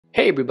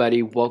Hey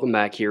everybody, welcome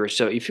back here.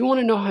 So if you want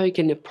to know how you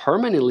can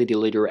permanently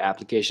delete your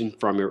application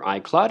from your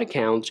iCloud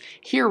account,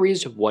 here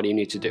is what you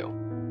need to do.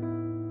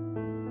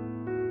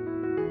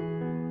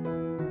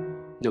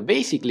 Now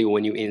basically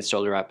when you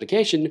install your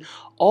application,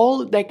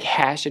 all the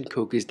cache and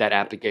cookies that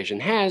application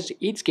has,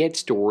 it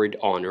gets stored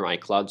on your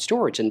iCloud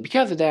storage, and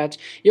because of that,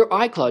 your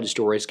iCloud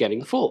storage is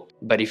getting full.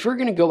 But if you're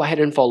going to go ahead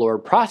and follow our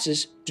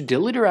process to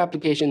delete your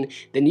application,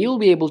 then you'll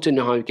be able to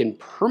know how you can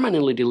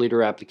permanently delete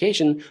your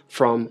application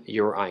from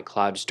your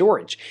iCloud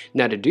storage.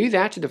 Now to do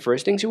that, the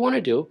first things you want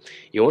to do,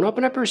 you want to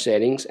open up your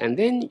settings and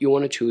then you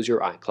want to choose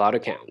your iCloud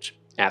account.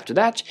 After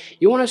that,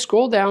 you want to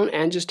scroll down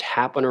and just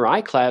tap on your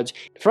iClouds.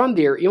 From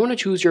there, you want to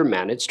choose your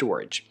managed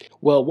storage.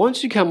 Well,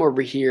 once you come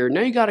over here,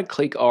 now you got to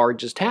click or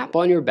just tap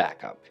on your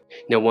backup.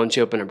 Now once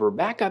you open up your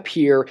backup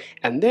here,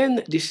 and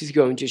then this is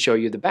going to show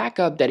you the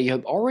backup that you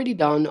have already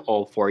done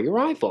all for your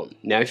iPhone.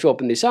 Now if you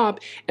open this up,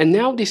 and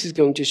now this is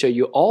going to show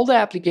you all the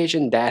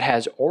application that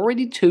has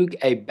already took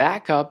a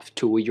backup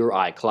to your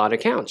iCloud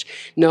accounts.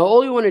 Now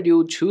all you want to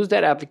do, choose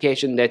that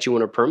application that you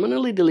want to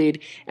permanently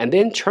delete and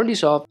then turn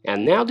this off,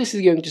 and now this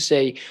is going to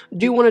say,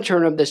 do you want to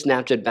turn off the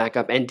Snapchat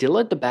backup and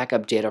delete the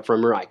backup data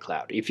from your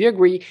iCloud? If you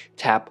agree,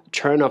 tap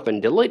turn off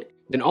and delete.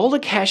 Then all the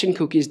cache and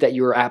cookies that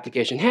your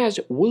application has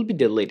will be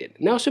deleted.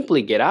 Now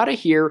simply get out of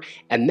here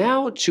and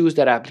now choose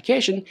that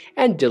application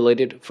and delete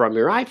it from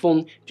your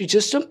iPhone to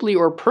just simply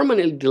or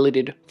permanently delete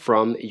it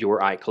from your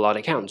iCloud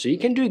account. So you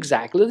can do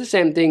exactly the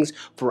same things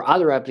for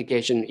other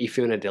applications if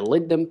you want to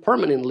delete them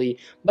permanently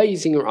by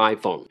using your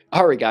iPhone.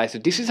 Alright guys, so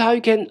this is how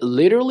you can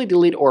literally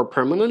delete or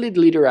permanently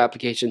delete your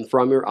application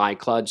from your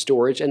iCloud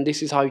storage, and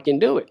this is how you can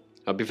do it.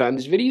 Hope you found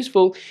this video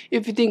useful.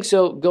 If you think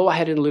so, go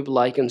ahead and leave a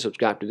like and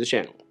subscribe to the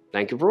channel.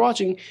 Thank you for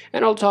watching,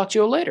 and I'll talk to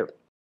you later.